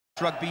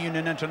rugby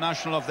union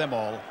international of them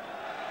all.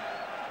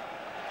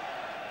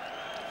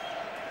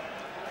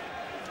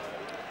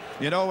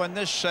 You know, when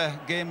this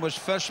game was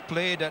first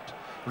played at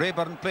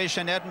Rayburn Place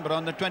in Edinburgh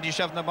on the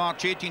 27th of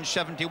March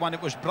 1871,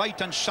 it was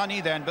bright and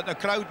sunny then, but the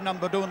crowd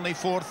numbered only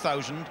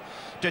 4,000.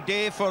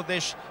 Today, for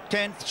this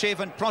 10th Save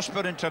and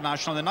Prosper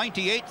International, the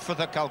 98th for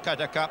the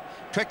Calcutta Cup,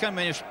 Twickenham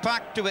is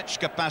packed to its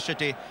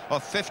capacity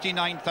of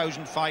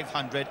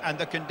 59,500, and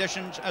the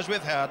conditions, as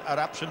we've heard, are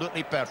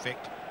absolutely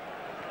perfect.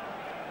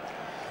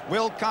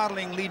 Will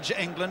Carling leads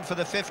England for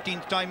the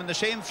 15th time, and the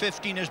same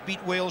 15 has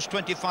beat Wales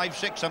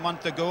 25-6 a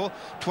month ago.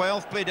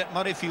 12 played at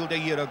Murrayfield a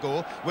year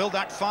ago. Will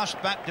that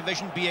fast-back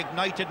division be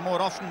ignited more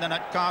often than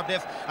at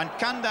Cardiff? And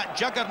can that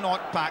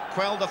juggernaut pack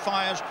quell the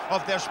fires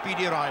of their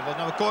speedy rival?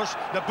 Now, of course,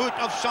 the boot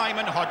of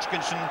Simon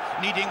Hodgkinson,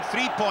 needing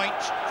 3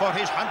 points for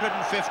his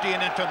 150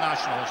 in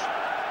internationals.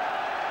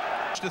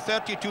 The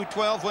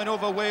 32-12 win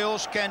over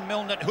Wales. Ken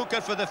Milne at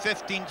hooker for the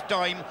 15th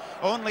time.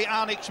 Only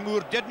Alex Moore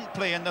didn't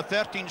play in the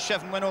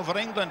 13-7 win over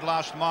England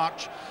last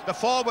March. The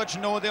forwards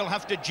know they'll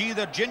have to gee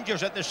their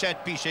gingers at the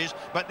set pieces,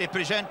 but they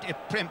present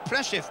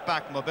impressive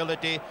back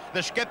mobility.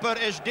 The skipper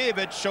is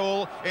David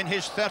Sole in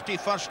his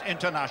 31st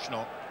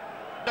international.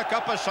 The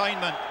cup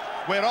assignment.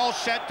 We're all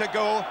set to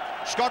go.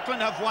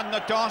 Scotland have won the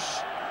toss,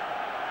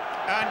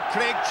 and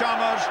Craig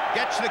Chalmers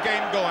gets the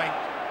game going.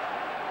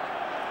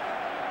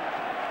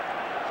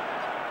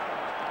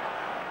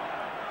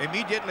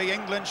 Immediately,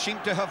 England seem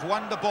to have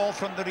won the ball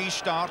from the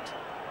restart.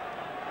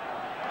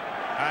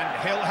 And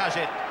Hill has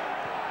it.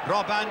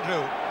 Rob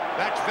Andrew.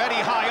 That's very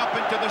high up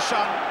into the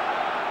sun.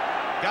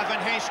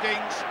 Gavin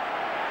Hastings.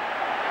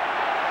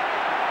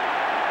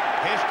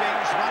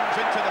 Hastings runs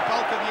into the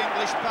bulk of the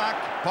English pack.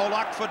 Paul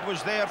Ackford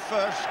was there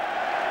first.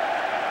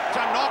 It's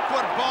an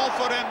awkward ball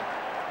for him.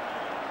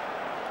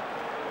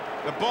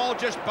 The ball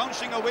just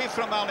bouncing away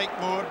from Alec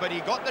Moore, but he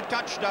got the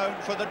touchdown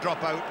for the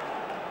dropout.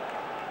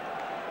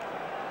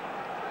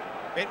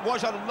 It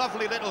was a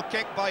lovely little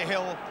kick by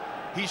Hill.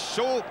 He's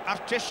so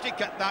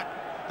artistic at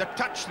the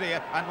touch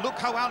there. And look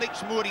how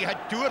Alex Moore, he had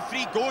 2 or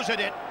 3 goes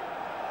at it.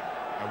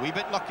 A wee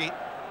bit lucky.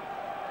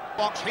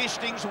 Box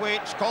Hastings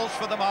waits, calls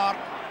for the mark.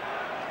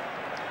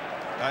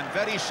 And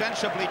very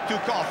sensibly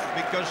took off,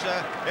 because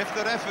if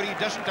the referee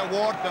doesn't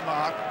award the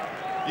mark,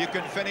 you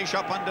can finish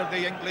up under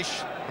the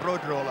English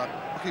road roller.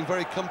 Looking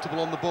very comfortable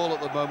on the ball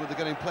at the moment. They're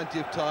getting plenty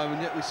of time,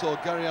 and yet we saw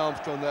Gary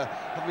Armstrong there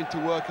having to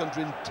work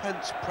under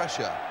intense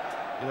pressure.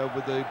 You know,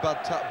 with the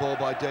bad tap ball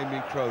by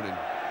Damien Cronin.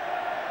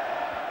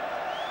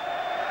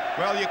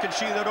 Well, you can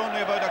see they're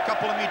only about a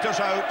couple of metres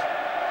out.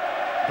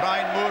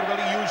 Brian Moore,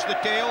 will he use the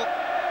tail?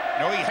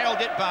 No, he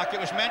held it back. It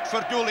was meant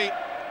for Dooley.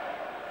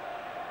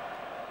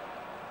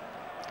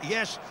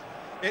 Yes,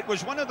 it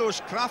was one of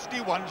those crafty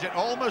ones. It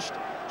almost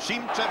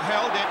seemed to have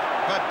held it,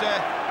 but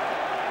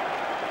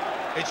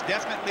it's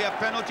definitely a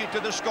penalty to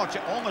the Scots.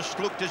 It almost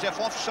looked as if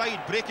offside,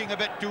 breaking a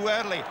bit too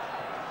early.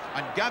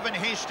 And Gavin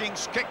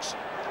Hastings kicks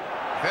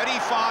very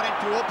far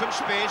into open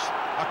space.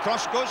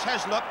 Across goes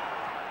Heslop.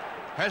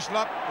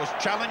 Heslop was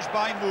challenged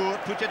by Moore,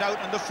 put it out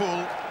on the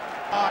full.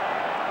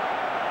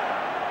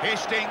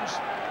 Hastings,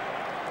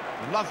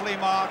 lovely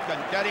mark, and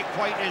Derek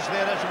White is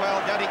there as well.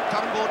 Derek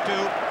Turnbull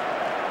too.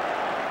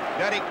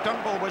 Derek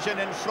Turnbull was in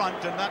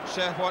front, and that's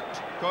what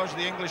caused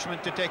the Englishman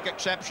to take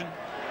exception.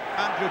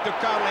 Andrew to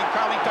Carling,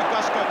 Carling to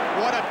Guscott.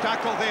 What a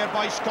tackle there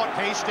by Scott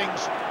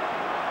Hastings.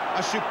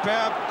 A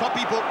superb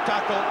copybook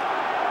tackle.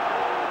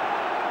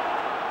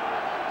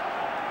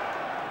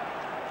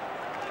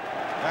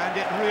 And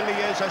it really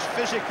is as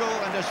physical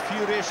and as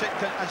furious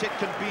as it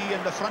can be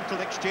in the frontal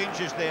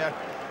exchanges there.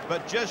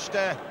 But just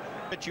a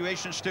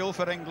situation still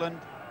for England.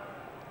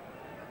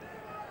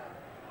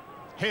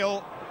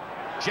 Hill,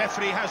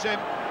 Jeffrey has him.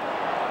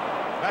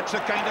 That's the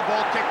kind of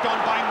ball kicked on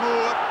by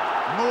Moore.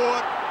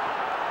 Moore.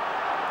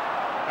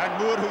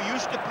 And Moore, who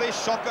used to play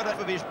soccer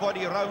with his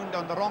body round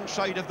on the wrong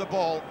side of the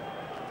ball.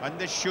 And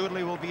this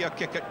surely will be a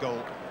kick at goal.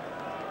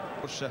 Of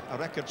course, a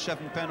record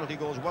 7 penalty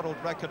goals, world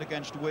record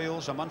against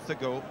Wales a month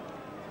ago.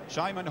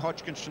 Simon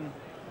Hodgkinson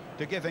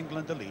to give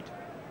England the lead.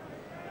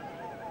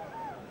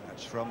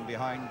 That's from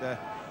behind the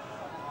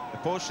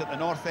post at the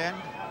north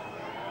end.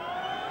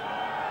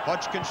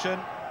 Hodgkinson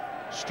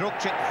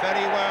strokes it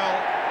very well.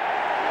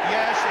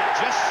 Yes,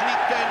 it just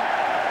sneaked in.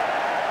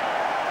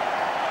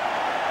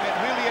 It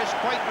really is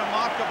quite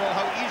remarkable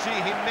how easy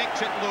he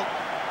makes it look.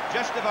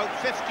 Just about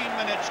 15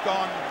 minutes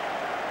gone.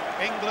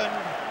 England,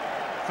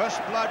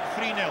 first blood,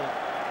 3-0.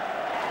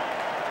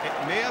 It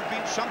may have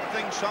been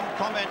something some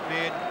comment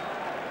made.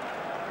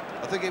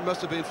 I think it must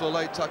have been for a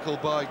late tackle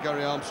by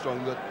Gary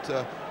Armstrong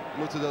that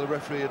looked as though the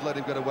referee had let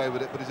him get away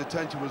with it, but his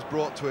attention was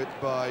brought to it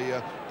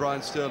by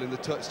Brian Sterling, the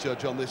touch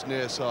judge on this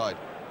near side.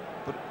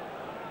 But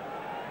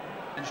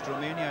against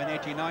Romania in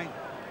 '89.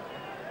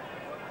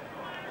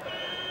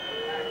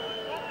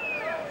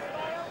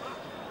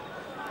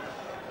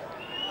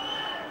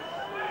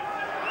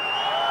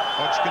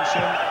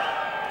 Hodgkinson,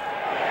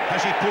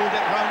 has he pulled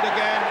it round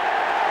again?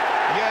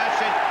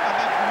 Yes, a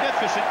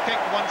magnificent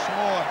kick once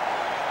more.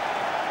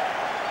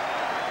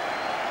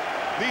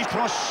 These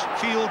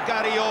cross-field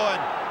Gary Owen,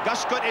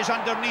 Guscott is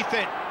underneath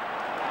it.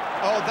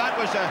 Oh, that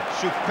was a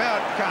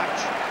superb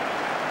catch.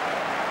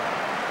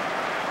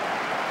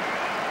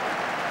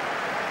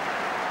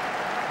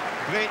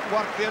 Great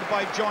work there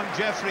by John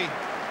Jeffrey,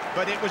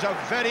 but it was a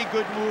very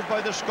good move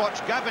by the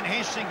Scots. Gavin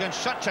Hastings, and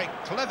such a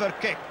clever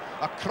kick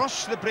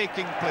across the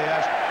breaking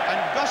players, and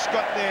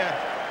Guscott there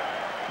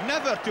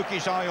never took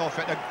his eye off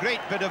it. A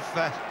great bit of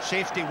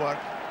safety work.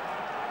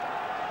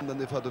 And then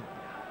they've had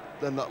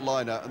then that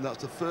line out, and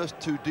that's the first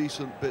two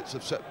decent bits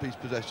of set-piece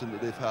possession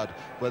that they've had,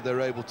 where they're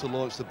able to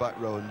launch the back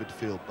row and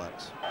midfield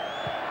backs.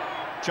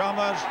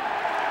 Chalmers,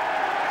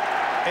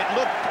 it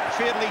looked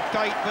fairly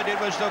tight, but it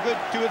was a good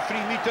 2 or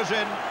 3 metres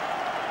in.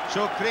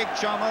 So Craig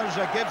Chalmers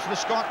gives the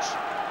Scots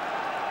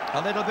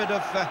a little bit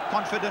of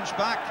confidence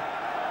back.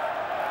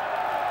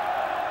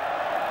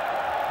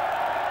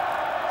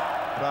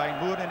 Brian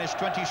Moore in his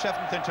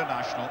 27th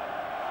international.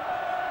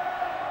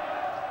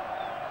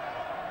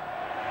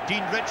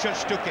 Dean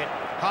Richards took it,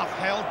 half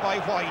held by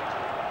White.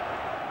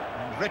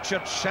 And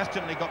Richards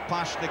certainly got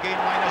past the gain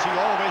line, as he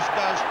always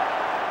does.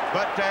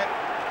 But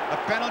a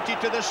penalty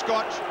to the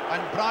Scots,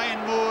 and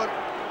Brian Moore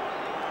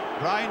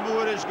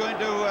is going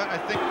to, I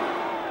think...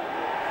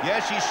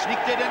 Yes, he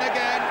sneaked it in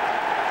again.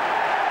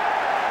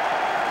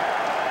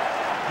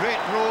 Great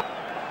roll.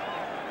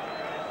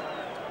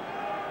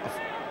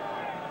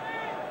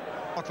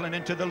 Scotland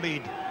into the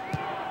lead.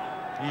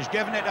 He's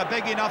given it a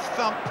big enough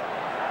thump,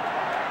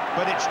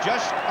 but it's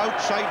just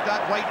outside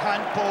that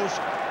right-hand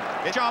post.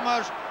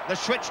 Chalmers, the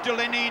switch to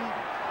Lenine.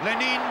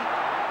 Lenine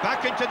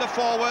back into the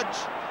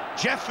forwards.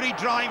 Jeffrey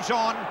drives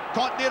on,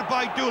 caught there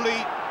by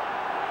Dooley.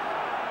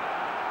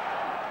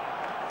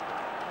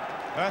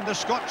 And the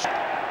Scots...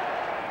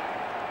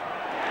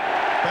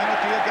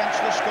 Penalty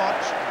against the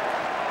Scots.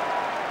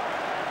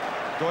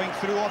 Going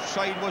through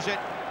offside, was it?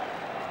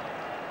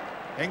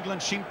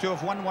 England seemed to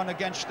have won one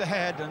against the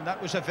head, and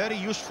that was a very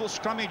useful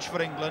scrummage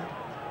for England.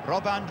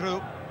 Rob Andrew.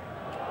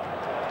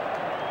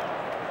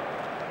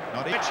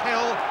 Not Rich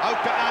Hill,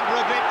 out to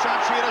Andrew, a great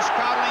chance here as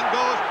Carling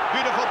goes.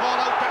 Beautiful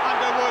ball out to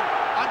Underwood.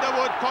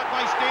 Underwood caught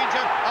by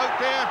Stanger, out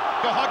there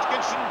to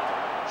Hodgkinson.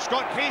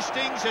 Scott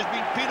Hastings has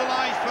been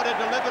penalised for a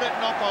deliberate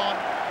knock-on.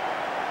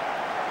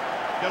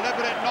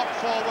 Deliberate knock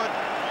forward,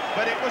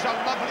 but it was a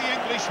lovely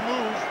English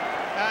move,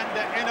 and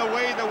in a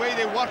way, the way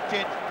they worked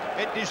it,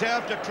 it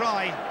deserved a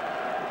try.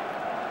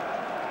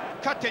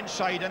 Cut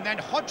inside, and then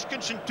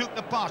Hodgkinson took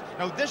the pass.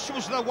 Now this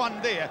was the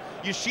one there.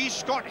 You see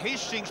Scott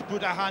Hastings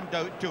put a hand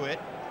out to it.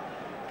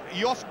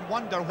 You often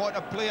wonder what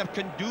a player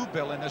can do,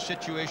 Bill, in a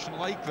situation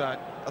like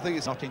that. I think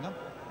it's Nottingham.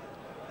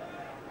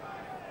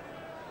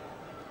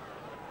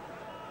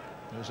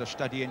 There's a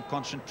study in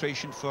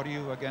concentration for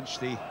you against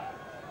the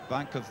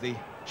back of the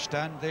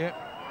stand there.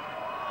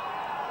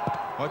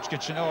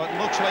 Hodgkinson, oh, it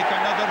looks like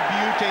another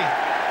beauty.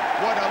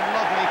 What a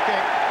lovely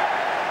kick.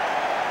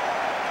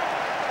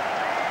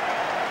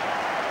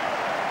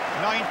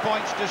 9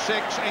 points to 6,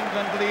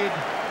 England lead.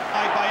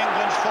 By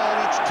England's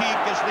forwards,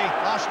 Teague is the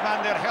last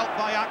man there, helped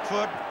by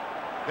Ackford.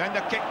 Then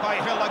the kick by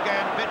Hill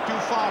again, bit too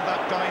far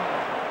that time.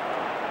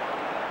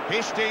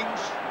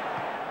 Hastings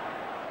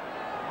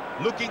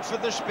looking for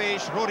the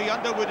space. Rory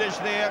Underwood is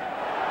there.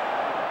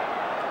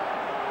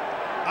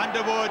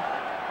 Underwood.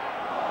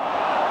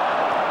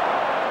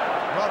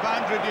 Rob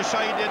Andrew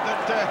decided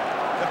that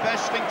the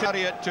best thing to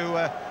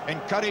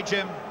encourage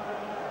him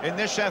in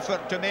this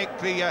effort to make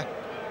the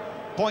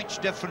points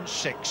difference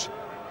 6.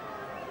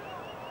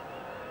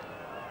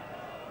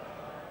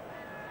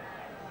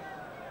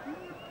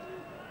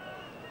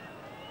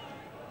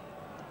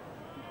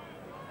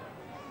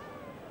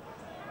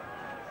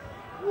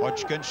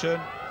 Hodgkinson.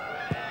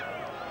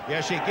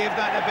 Yes, he gave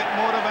that a bit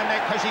more of a nick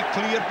as he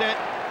cleared it.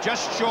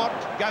 Just short.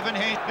 Gavin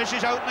Hastings. This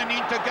is out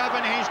Lenine to Gavin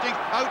Hastings.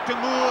 Out to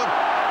Moore.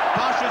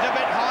 Pass was a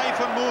bit high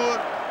for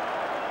Moore.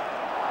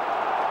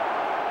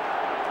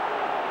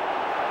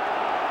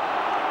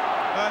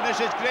 And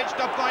this is great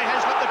stuff by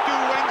Heslop. The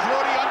two wings.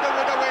 Rory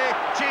Underwood away.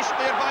 Chased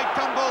there by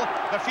Turnbull.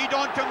 The feed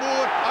on to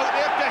Moore. Out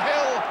there to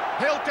Hill.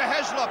 Hill to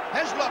Heslop.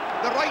 Heslop,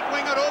 the right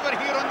winger over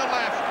here on the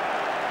left.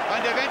 And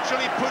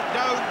eventually put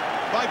down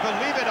by,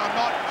 believe it or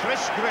not,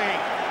 Chris Gray.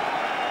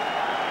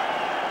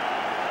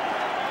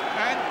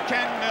 And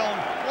Ken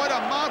Milne. What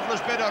a marvellous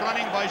bit of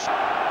running by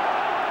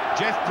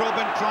Jeff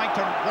Probyn trying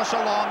to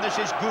rustle on. This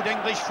is good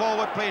English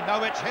forward play.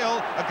 Now it's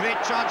Hill. A great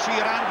chance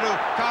here. Andrew.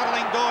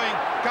 Carling going.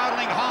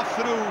 Carling half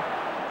through.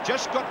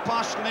 Just got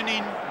past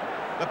Lenine.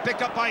 The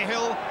pick-up by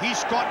Hill.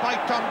 He's caught by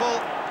Turnbull.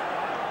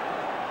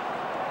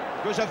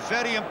 It was a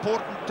very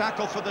important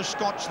tackle for the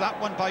Scots, that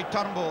one by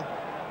Turnbull.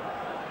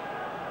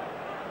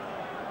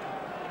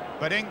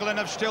 But England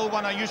have still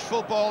won a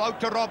useful ball out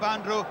to Rob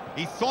Andrew.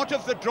 He thought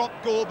of the drop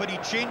goal, but he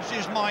changed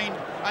his mind.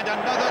 And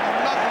another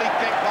lovely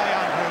kick by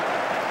Andrew.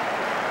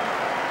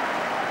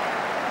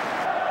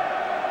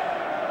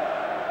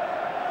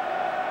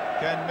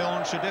 Ken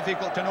Milne, so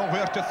difficult to know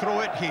where to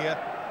throw it here.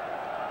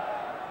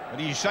 But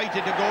he decided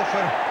to go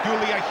for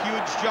Dooley, a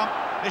huge jump.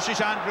 This is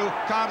Andrew.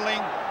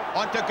 Carling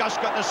onto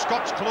Guscott. The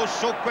Scots close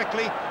so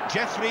quickly.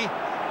 Jeffrey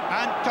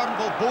and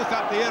Turnbull both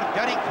up there.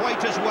 Derek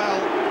White as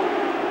well.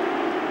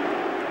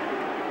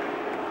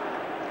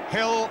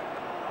 Hill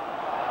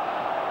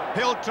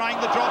trying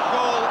the drop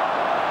goal.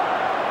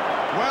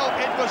 Well,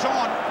 it was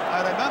on.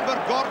 I remember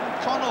Gordon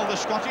Connell, the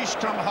Scottish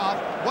scrum half,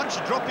 once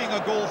dropping a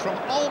goal from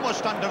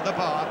almost under the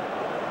bar.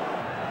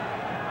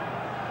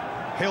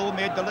 Hill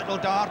made the little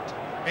dart.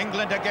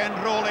 England again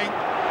rolling.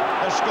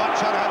 The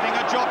Scots are having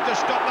a job to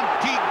stop them.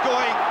 Teague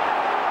going.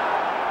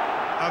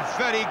 A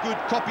very good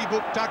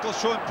copybook tackle,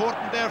 so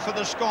important there for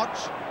the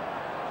Scots.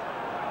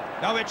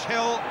 Now it's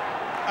Hill.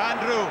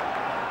 Andrew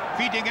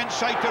feeding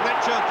inside to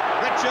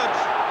Richards.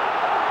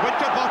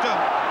 Winterbottom.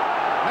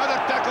 Another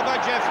tackle by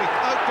Jeffrey.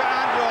 Out to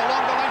Andrew,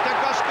 along the line to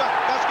Guscott.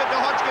 Guscott to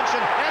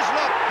Hodgkinson.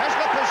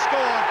 Heslop has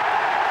scored.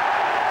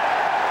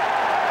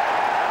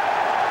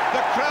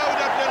 The crowd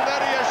are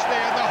delirious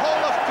there. The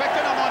whole of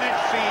Twickenham on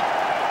its feet.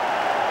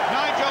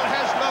 Nigel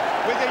Heslop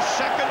with his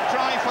second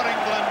try for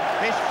England,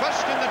 his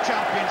first in the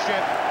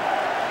championship.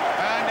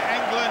 And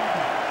England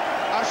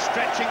are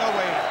stretching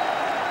away.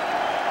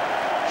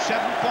 7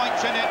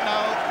 points in it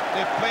now.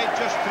 They've played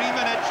just 3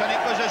 minutes and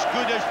it was as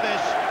good as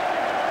this.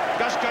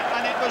 Guscott,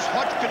 and it was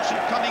Hodgkinson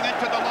coming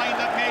into the line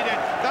that made it.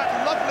 That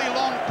lovely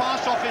long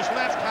pass off his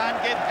left hand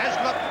gave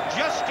Heslop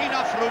just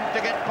enough room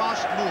to get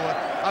past Moore.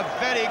 A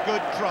very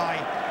good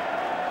try.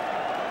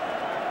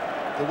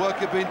 The work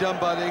had been done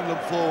by the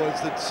England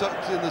forwards that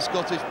sucked in the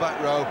Scottish back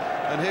row,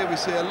 and here we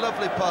see a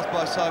lovely pass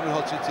by Simon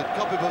Hodgkinson,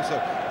 copybook, so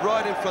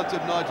right in front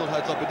of Nigel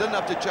Heslop. He doesn't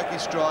have to check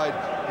his stride,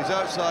 he's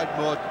outside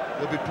mud.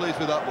 He'll be pleased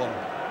with that one.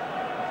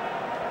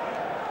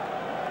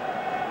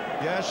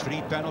 Yes,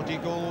 3 penalty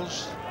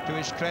goals to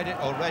his credit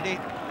already.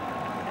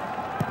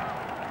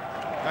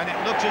 And it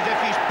looks as if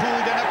he's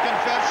pulled in a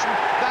conversion.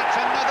 That's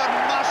another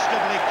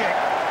masterly kick.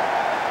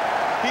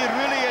 He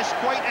really is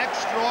quite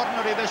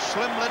extraordinary, this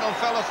slim little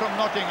fella from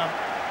Nottingham.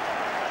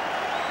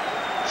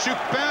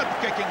 Superb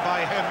kicking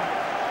by him.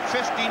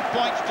 15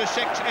 points to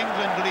 6,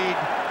 England lead.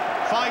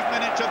 5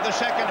 minutes of the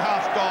second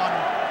half gone.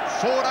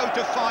 4 out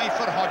of 5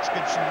 for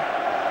Hodgkinson.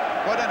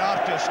 What an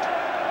artist.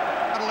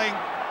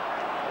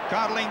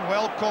 Carling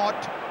well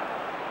caught.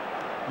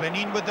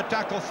 Lenine with the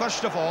tackle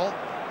first of all.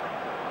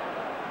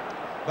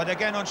 But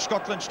again on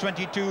Scotland's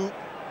 22.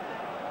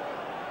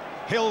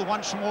 Hill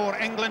once more,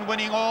 England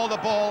winning all the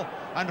ball.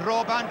 And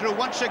Rob Andrew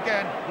once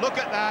again, look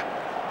at that.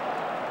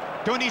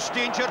 Tony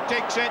Stanger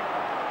takes it.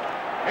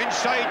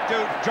 Inside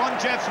to John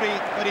Jeffrey,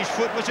 but his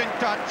foot was in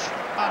touch.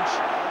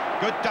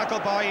 And good tackle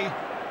by,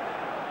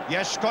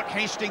 yes, Scott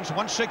Hastings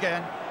once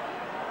again.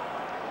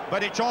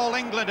 But it's all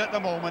England at the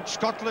moment.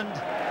 Scotland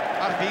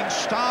are being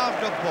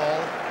starved of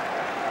ball.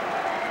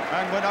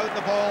 And without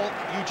the ball,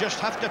 you just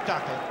have to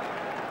tackle.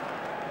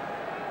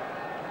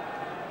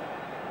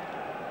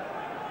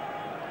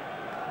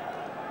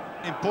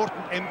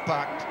 Important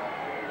impact.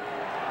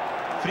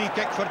 Free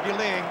kick for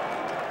delaying.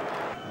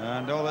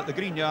 And all at the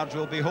green yards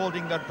will be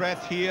holding their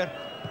breath here.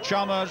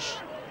 Chalmers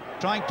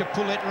trying to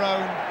pull it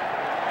round.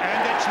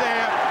 And it's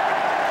there.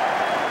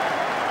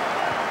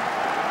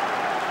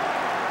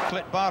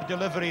 Split bar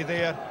delivery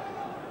there.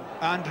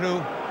 Andrew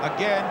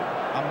again,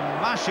 a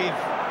massive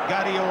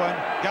Gary Owen,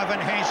 Gavin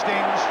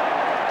Hastings,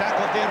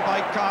 tackled there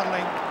by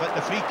Carling, but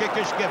the free kick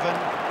is given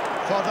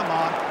for the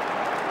mark.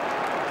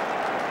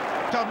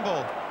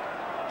 Turnbull,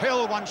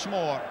 Hill once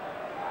more,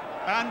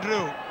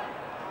 Andrew,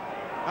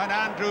 and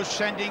Andrew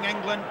sending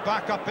England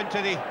back up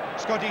into the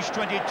Scottish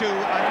 22,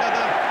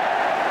 another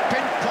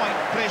pinpoint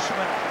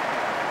placement.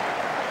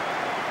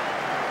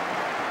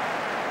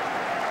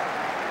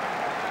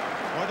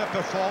 What a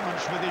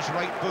performance with his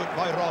right boot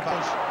by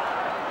Roberts.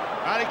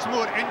 Alex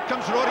Moore, in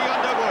comes Rory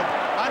Underwood.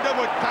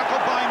 Underwood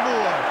tackled by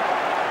Moore.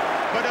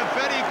 But a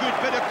very good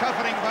bit of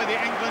covering by the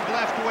England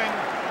left wing.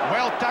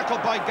 Well tackled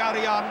by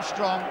Gary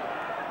Armstrong.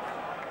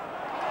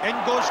 In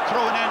goes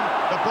Cronin.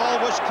 The ball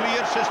was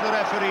clear, says the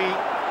referee.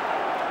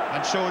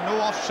 And so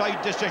no offside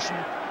decision.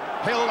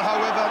 Hill,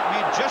 however,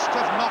 may just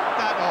have knocked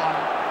that on.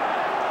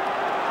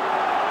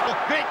 Oh,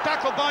 great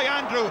tackle by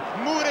Andrew.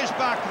 Moore is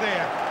back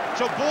there.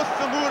 So both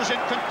the Moors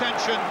in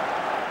contention.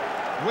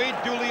 Wade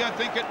Dooley, I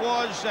think it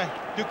was,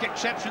 took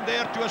exception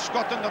there to a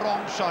Scot on the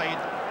wrong side.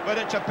 But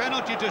it's a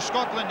penalty to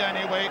Scotland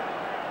anyway.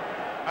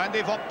 And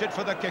they've opted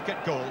for the kick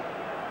at goal.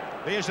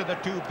 These are the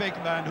two big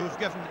men who've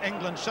given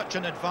England such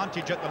an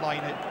advantage at the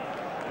line.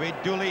 Wade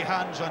Dooley,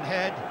 hands on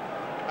head.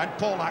 And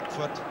Paul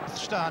Ackford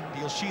stand.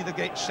 You'll see the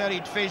great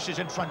serried faces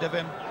in front of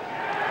him.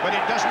 But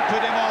it doesn't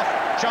put him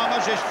off.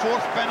 Chalmers'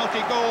 fourth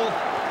penalty goal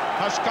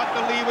has cut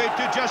the leeway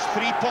to just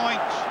 3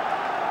 points.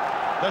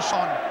 The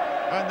Sun.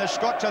 And the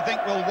Scots, I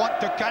think, will want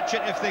to catch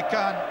it if they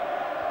can.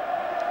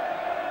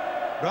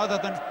 Rather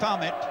than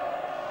palm it.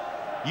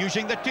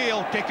 Using the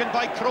tail, taken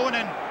by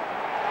Cronin.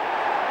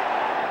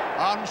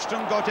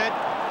 Armstrong got it,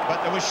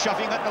 but there was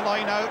shoving at the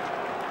line out.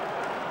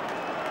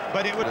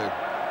 But it would...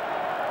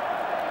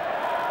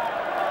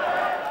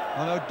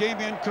 Although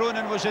Damien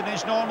Cronin was in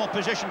his normal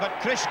position, but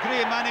Chris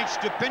Gray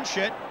managed to pinch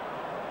it.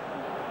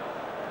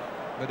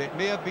 But it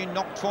may have been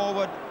knocked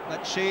forward.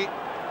 Let's see.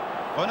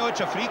 Oh no,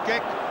 it's a free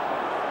kick.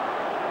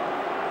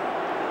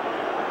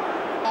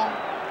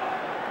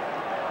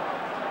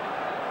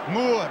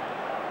 Moore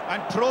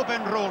and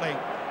Probyn rolling.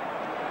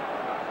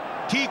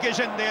 Teague is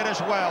in there as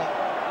well.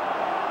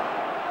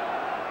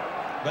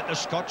 But the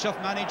Scots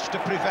have managed to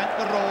prevent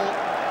the roll.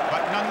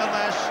 But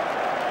nonetheless,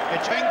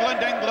 it's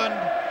England.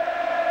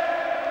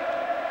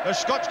 The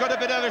Scots got a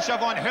bit of a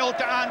shove on. Hill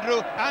to Andrew.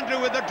 Andrew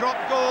with the drop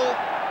goal.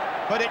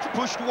 But it's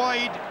pushed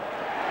wide.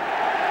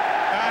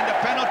 And a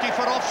penalty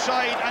for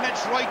offside. And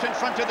it's right in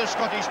front of the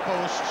Scottish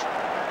posts.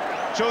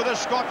 So the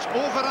Scots,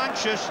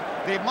 over-anxious,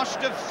 they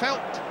must have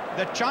felt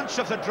the chance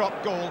of the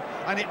drop goal.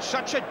 And it's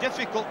such a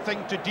difficult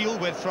thing to deal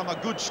with from a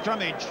good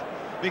scrummage,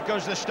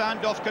 because the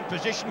standoff can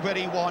position where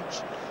he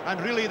wants. And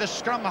really the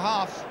scrum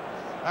half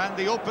and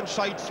the open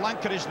side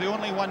flanker is the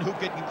only one who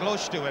getting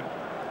close to him.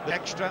 The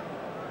extra.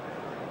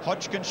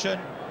 Hodgkinson.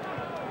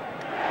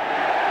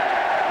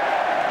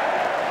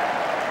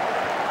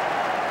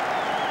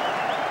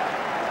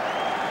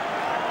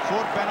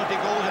 4 penalty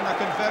goals and a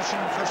conversion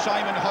for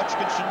Simon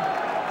Hodgkinson.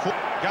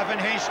 Gavin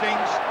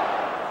Hastings.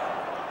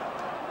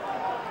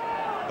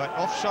 But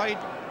offside.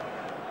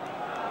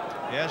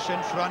 Yes,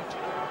 in front.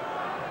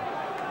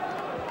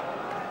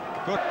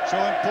 Good, so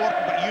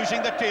important, but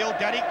using the tail.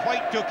 Derek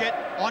White took it,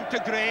 on to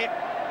Gray.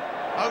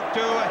 Out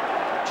to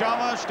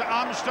Chalmers, to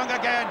Armstrong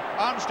again.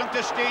 Armstrong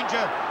to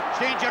Stanger.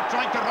 Stanger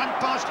trying to run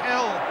past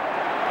Hill.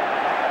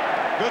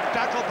 Good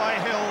tackle by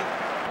Hill.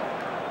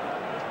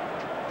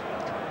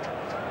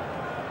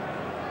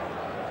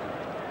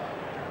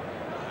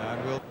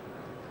 And we'll...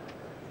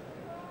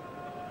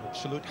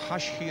 Absolute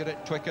hush here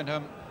at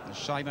Twickenham as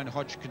Simon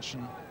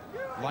Hodgkinson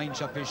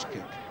lines up his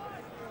kick.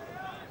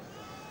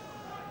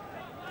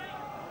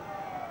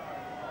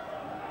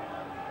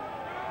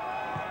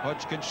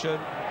 Hodgkinson,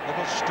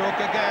 double stroke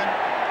again.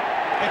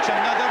 It's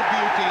another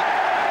beauty.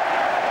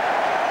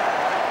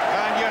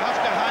 And you have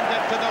to hand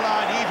it to the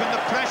lad. Even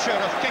the pressure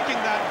of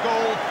kicking that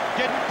goal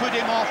didn't put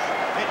him off.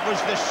 It was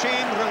the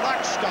same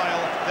relaxed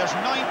style. There's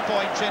 9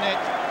 points in it,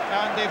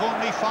 and they've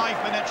only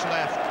 5 minutes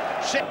left.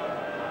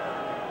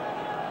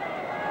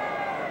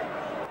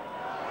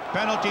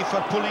 Penalty for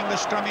pulling the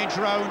scrummage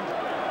round.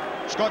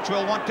 Scots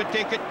will want to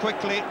take it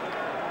quickly.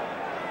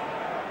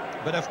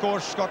 But of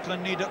course,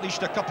 Scotland need at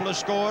least a couple of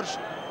scores.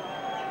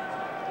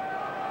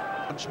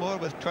 Once more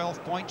with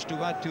 12 points to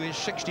add to his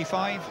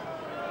 65.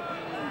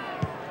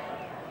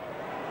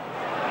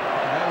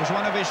 That was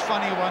one of his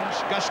funny ones.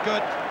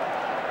 Gusgood.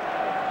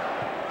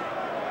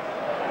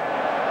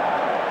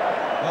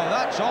 Well,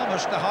 that's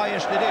almost the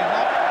highest it is.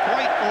 Not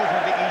quite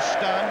over the east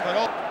stand, but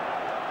oh.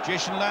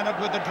 Jason Leonard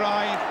with the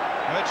drive.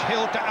 Now it's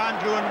Hill to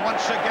Andrew, and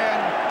once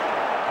again,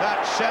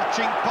 that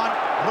searching punt.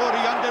 Rory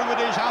Underwood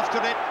is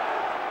after it.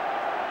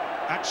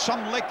 At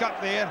some lick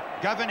up there,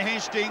 Gavin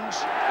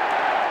Hastings.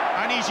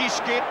 And he's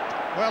escaped.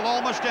 Well,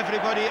 almost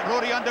everybody.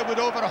 Rory Underwood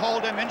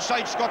overhauled him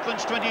inside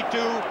Scotland's 22.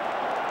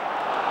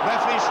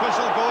 Referee's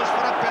whistle goes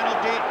for a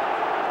penalty.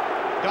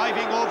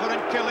 Diving over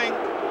and killing.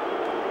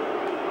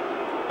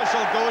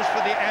 Whistle goes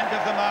for the end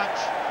of the match.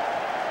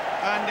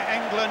 And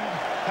England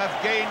have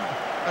gained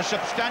a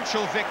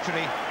substantial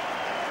victory.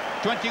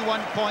 21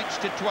 points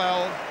to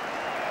 12.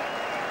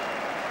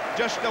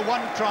 Just the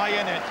one try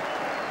in it.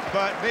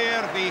 But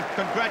there, the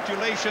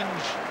congratulations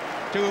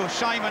to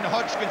Simon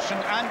Hodgkinson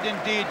and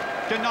indeed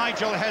to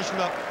Nigel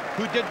Heslop,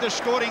 who did the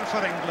scoring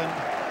for England.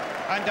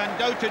 And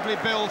undoubtedly,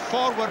 Bill,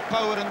 forward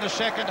power in the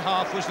second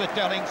half was the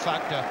telling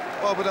factor.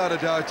 Well, without a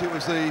doubt, it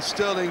was the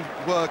sterling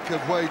work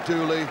of Wade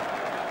Dooley,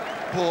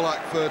 Paul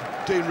Ackford,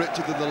 Dean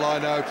Richard in the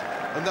line-out,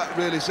 and that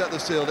really set the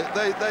seal.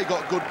 They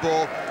got good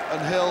ball,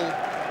 and Hill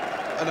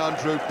and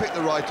Andrew picked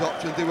the right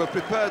option. They were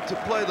prepared to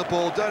play the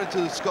ball down into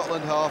the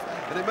Scotland half,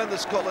 and it meant that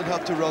Scotland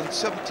had to run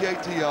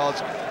 70-80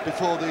 yards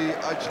before they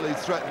actually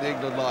threatened the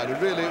England line.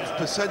 And really, it was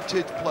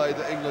percentage play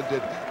that England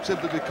did,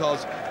 simply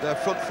because their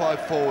front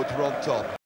 5 forwards were on top.